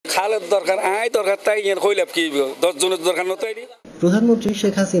খালের দরকার দরকার তাই কইলাম কি 10 জনের দরকার নতাই। প্রধানমন্ত্রী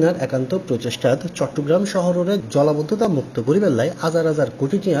শেখ হাসিনার একান্ত প্রচেষ্টাত চট্টগ্রাম শহরের জলাবদ্ধতা মুক্ত করিবেল্লাই হাজার হাজার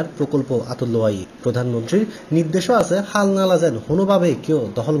কোটি টাকার প্রকল্প আতুল্লওয়াই। প্রধানমন্ত্রীর নির্দেশও আছে হাল নালা যেন কোনোভাবে কেউ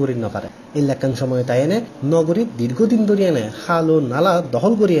দখল করি না পারে। এই লেখান সময় তাই এনে নগরীর দীর্ঘদিন ধরে এনে হাল ও নালা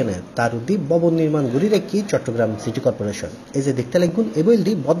দখল করিয়ে এনে তার উদ্দি ভবন নির্মাণ করি রেখি চট্টগ্রাম সিটি কর্পোরেশন। এই যে দেখতে লাগুন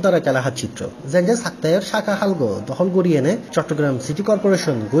এবইলদি বদ্দারা কেলাহার চিত্র যেন সাক্তায়ের শাখা হালগো দখল করিয়ে এনে চট্টগ্রাম সিটি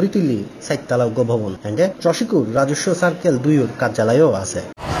কর্পোরেশন গড়ি তুলি সাইততালা ভবন এন্ডে চশিকুর রাজস্ব সার্কেল 2 কার্যালয়ও আছে।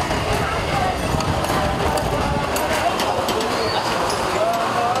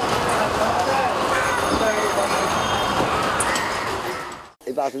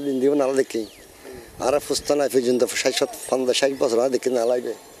 এই 5 দিন দিব নালা দেখি আর ফুস্তা নাই পর্যন্ত 60 বছর দেখি নালা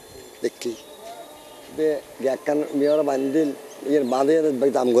দেখি গ্যাকান মেয়র বান্দিল এর বাঁধে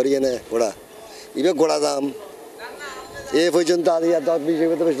দাম করিয়ে নে ওরা এবার গোড়া দাম এ পর্যন্ত আর 10-20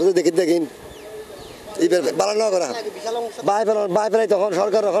 বছর দেখিন এবার বাড়ানো করা বাই ফেলাই তখন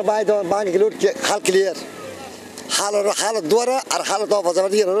সরকার বাই কিলো হাল ক্লিয়ার হাল দুয়ারা আর হাল তো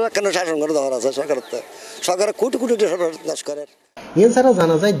কেন শাসন করে দেওয়ার আছে সরকারের কোটি কোটি নাশ করে। এছাড়া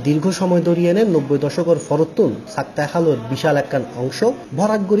জানা যায় দীর্ঘ সময় ধরে এনে 90 দশকের ফরতুন সাক্তায় হালোর বিশাল একখান অংশ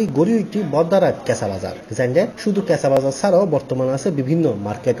ভরাটগড়ি গড়ি একটি বদ্দারাট কেঁচা বাজার যেখানে শুধু কেঁচা বাজার ছাড়াও বর্তমান আছে বিভিন্ন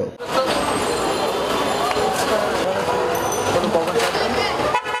মার্কেটও।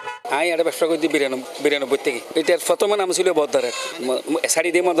 এটা ব্যবসা করছি 92 থেকে। এটার প্রথমে নাম ছিল বদ্দারের শাড়ি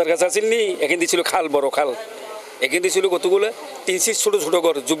দিয়ে মদার গাছ আসেন নি। এখান দিয়ে ছিল খাল, বড় খাল। এখান দিয়ে ছিল কতগুলো 3 ছোট ছোট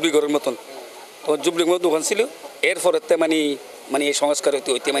ঘর, জুবলি ঘরের মতন। তখন জুবলির মতো দোকান ছিল। এরপরে মানে এই সংস্কার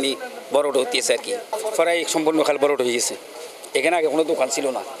হইতে মানে বড়টা হতেছে আর কি। প্রায় সম্পূর্ণ খাল বড়টা হয়ে গেছে। এখানে আগে কোনো দোকান ছিল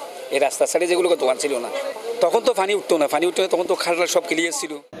না। এই রাস্তার সাইডে যেগুলো দোকান ছিল না। তখন তো পানি উঠতো না, তখন তো খালটা সব ক্লিয়ার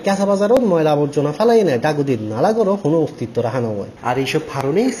ছিল। কেঁচা বাজারত ময়লা আবর্জনা ফালাই এনে ডাগুদির নালাগরও কোনো অস্তিত্ব রাখা নয়। আর এইসব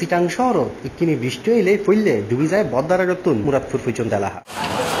কারণেই চিটাং শহরও ইকিনি বৃষ্টি হইলে পড়লে ডুবি যায় বদ্দারাগতুন মুরাদপুর পর্যন্ত এলাহা।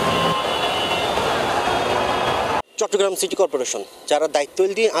 চট্টগ্রাম সিটি কর্পোরেশন যারা দায়িত্ব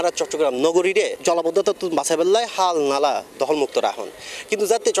দিয়ে আর চট্টগ্রাম নগরীরে জলাবদ্ধতা বাঁচা বেলায় হাল নালা দখলমুক্ত রাখুন, কিন্তু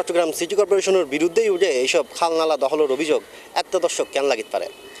যাতে চট্টগ্রাম সিটি কর্পোরেশনের বিরুদ্ধেই উঠে এইসব খাল নালা দখলের অভিযোগ এত দর্শক কেন লাগিত পারে।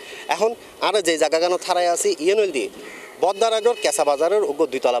 এখন আর যে জায়গাগানো থারায় আছি ইয়েনল দিয়ে বদ্দারাগর কেঁচা বাজারের উগ্র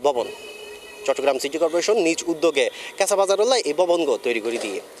 2 তলা ভবন চট্টগ্রাম সিটি কর্পোরেশন নিজ উদ্যোগে কেঁচা বাজারের এই ভবনগো তৈরি করে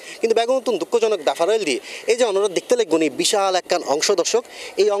দিয়ে, কিন্তু বেগম নতুন দুঃখজনক দাফারল দিয়ে এই যে অনুরোধ দেখতে লাগবনি বিশাল একখান অংশ দর্শক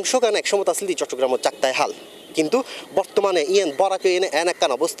এই অংশ কান একসময় আসলে চট্টগ্রামের চাকতায় হাল, কিন্তু বর্তমানে বরাকে এনে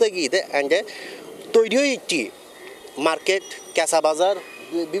একখান অবস্থায় গিয়ে এন্ডে তৈরিও একটি মার্কেট, কেঁচা বাজার,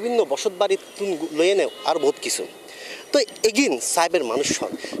 বিভিন্ন বসত বাড়ি লয়ে নেও আর বহুত কিছু। তো এগিন সাহেবের মানুষ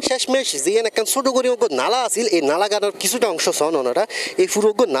হন শেষমেশ যে একখান ছোট করে নালা আছিল এই নালা গানার কিছুটা অংশ সন ওনারা এই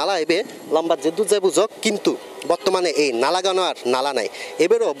পুরোগ্য নালা এবে লম্বা যেদূর যায় বুঝক, কিন্তু বর্তমানে এই নালা গানো আর নালা নাই।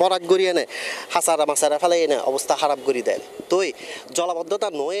 এবারও বরাক গড়ি এনে হাসারা মাসারা ফেলে এনে অবস্থা খারাপ করে দেয়। তো জলাবদ্ধতা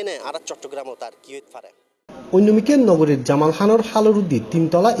নয় এনে আর চট্টগ্রামও তার কি হইতে পারে। অন্যমিকে নগরীর জামাল খানোর হালরুদ্দি 3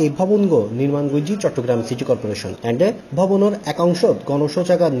 তলা এই ভবনগো নির্মাণ করছি চট্টগ্রাম সিটি কর্পোরেশন এন্ডে ভবনের এক অংশ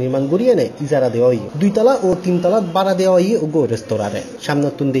গণশৌচাগার নির্মাণ করিয়ে এনে ইজারা দেওয়াই 2 তলা ও 3 তলা বাড়া দেওয়াই ওগো রেস্তোরাঁরে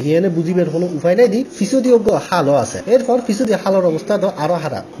সামনাতুন দেখিয়ে এনে বুঝিবের কোনো উপায় নাই দি ফিসদি ওগো হালও আছে। এরপর ফিসদি হালের অবস্থা তো আরো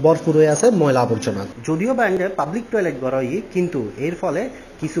হারা ভরপুর হয়ে আছে ময়লা আবর্জনা। যদিও বা এন্ডে পাবলিক টয়লেট গড়াই, কিন্তু এর ফলে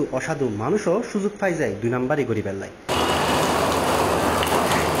কিছু অসাধু মানুষও সুযোগ পাই যায় 2 নাম্বারই গড়ি বেলায়।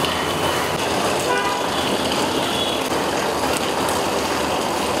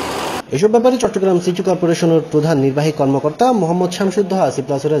 এসব ব্যাপারে চট্টগ্রাম সিটি কর্পোরেশনের প্রধান নির্বাহী কর্মকর্তা মোহাম্মদ শামসুদ্দোহা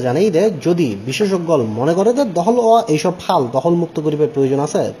সিপ্লাসরে জানাই দেয় যদি বিশেষজ্ঞ মনে করে যে দখল হওয়া এইসব খাল দখল মুক্ত করিবার প্রয়োজন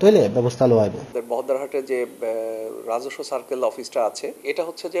আছে তাহলে ব্যবস্থা লওয়া হবে। বহদ্দারহাটে যে রাজস্ব সার্কেল অফিসটা আছে এটা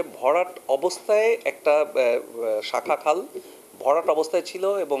হচ্ছে যে ভরাট অবস্থায় একটা শাখা খাল ভরাট অবস্থায় ছিল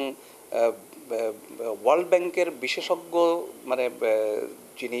এবং ওয়ার্ল্ড ব্যাংকের বিশেষজ্ঞ মানে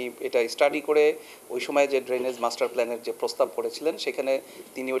যিনি এটা স্টাডি করে ওই সময় যে ড্রেনেজ মাস্টার প্ল্যানের যে প্রস্তাব করেছিলেন সেখানে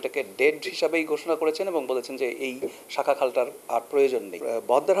তিনি ওইটাকে ডেড হিসাবেই ঘোষণা করেছেন এবং বলেছেন যে এই শাখা খালটার আর প্রয়োজন নেই।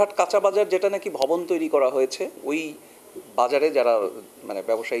 বহদ্দারহাট কাঁচা বাজার যেটা নাকি ভবন তৈরি করা হয়েছে ওই বাজারে যারা মানে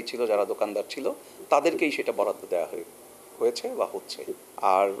ব্যবসায়ী ছিল, যারা দোকানদার ছিল তাদেরকেই সেটা বরাদ্দ দেওয়া হয়েছে বা হচ্ছে।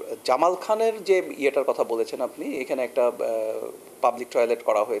 আর জামাল খানের যে ইয়েটার কথা বলেছেন আপনি, এখানে একটা পাবলিক টয়লেট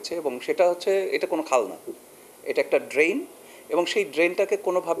করা হয়েছে এবং সেটা হচ্ছে এটা কোনো খাল না, এটা একটা ড্রেন এবং সেই ড্রেনটাকে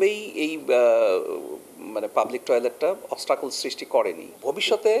কোনোভাবেই এই মানে পাবলিক টয়লেটটা অবস্ট্রাকল সৃষ্টি করেনি।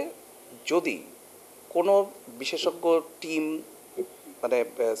 ভবিষ্যতে যদি কোনো বিশেষজ্ঞ টিম মানে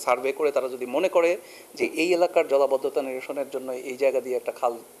সার্ভে করে তারা যদি মনে করে যে এই এলাকার জলাবদ্ধতা নিরসনের জন্য এই জায়গা দিয়ে একটা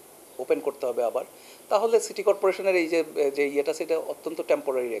খাল ওপেন করতে হবে আবার, তাহলে সিটি কর্পোরেশনের এই যে ইয়েটা সেটা অত্যন্ত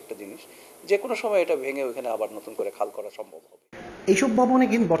টেম্পোরারি একটা জিনিস, যে কোনো সময় এটা ভেঙে ওইখানে আবার নতুন করে খাল করা সম্ভব হবে। এইসব ভবনে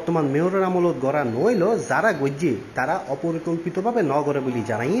কিন্তু বর্তমান মেয়রের আমলত গড়া নইল যারা গজ্জি তারা অপরিকল্পিতভাবে ন গড়ে বলে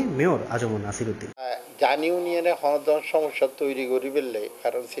জানাই মেয়র আজমন নাসিরউদ্দিন। জানি ইউনিয়নে হনদন সমস্যা তৈরি করি বললে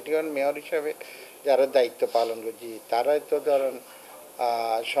কারণ সিটি মেয়র হিসাবে যারা দায়িত্ব পালন করছি তারাই তো ধরেন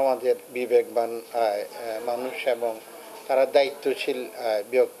সমাজের বিবেকবান মানুষ এবং তারা দায়িত্বশীল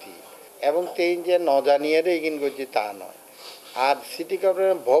ব্যক্তি এবং তেই যে ন জানিয়ে এগিন করছি তা নয়। আর সিটি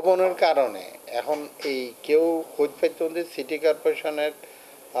কর্পোরেশন ভবনের কারণে এখন এই কেউ খোঁজ পাইতে সিটি কর্পোরেশনের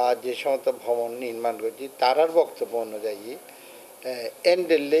যে সমস্ত ভবন নির্মাণ করছি তারার বক্তব্য অনুযায়ী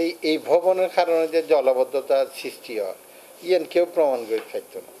এন্ডেললেই এই ভবনের কারণে যে জলাবদ্ধতা সৃষ্টি হয় ইয়ান কেউ প্রমাণ করে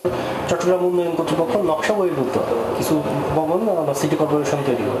পাইত না। চট্টগ্রাম উন্নয়ন কর্তৃপক্ষ নকশা বহির্ভূত কিছু ভবন সিটি কর্পোরেশন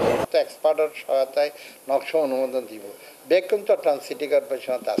তৈরি করে এক্সপার্টের সহায়তায় নকশা অনুমোদন দিব বেকুন চট্টগ্রাম সিটি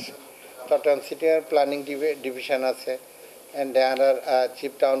কর্পোরেশনত আছে। চট্টগ্রাম সিটি প্ল্যানিং ডিভিশন আছে অ্যান্ড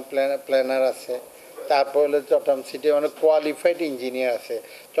চিফ টাউন প্ল্যানার আছে। তারপর হলো চট্টগ্রাম সিটি অনেক কোয়ালিফাইড ইঞ্জিনিয়ার আছে।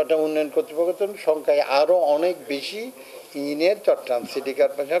 চট্টগ্রাম উন্নয়ন কর্তৃপক্ষের সংখ্যায় আরও অনেক বেশি ইঞ্জিনিয়ার চট্টগ্রাম সিটি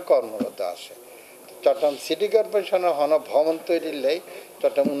কর্পোরেশন কর্মরত আছে। চট্টগ্রাম সিটি কর্পোরেশনের হন ভবন তৈরির লাই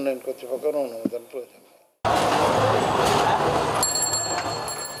চট্টগ্রাম উন্নয়ন কর্তৃপক্ষের অনুমোদন প্রয়োজন।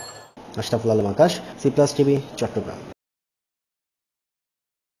 আশরাফুল আলম আকাশ, Cplus টিভি, চট্টগ্রাম।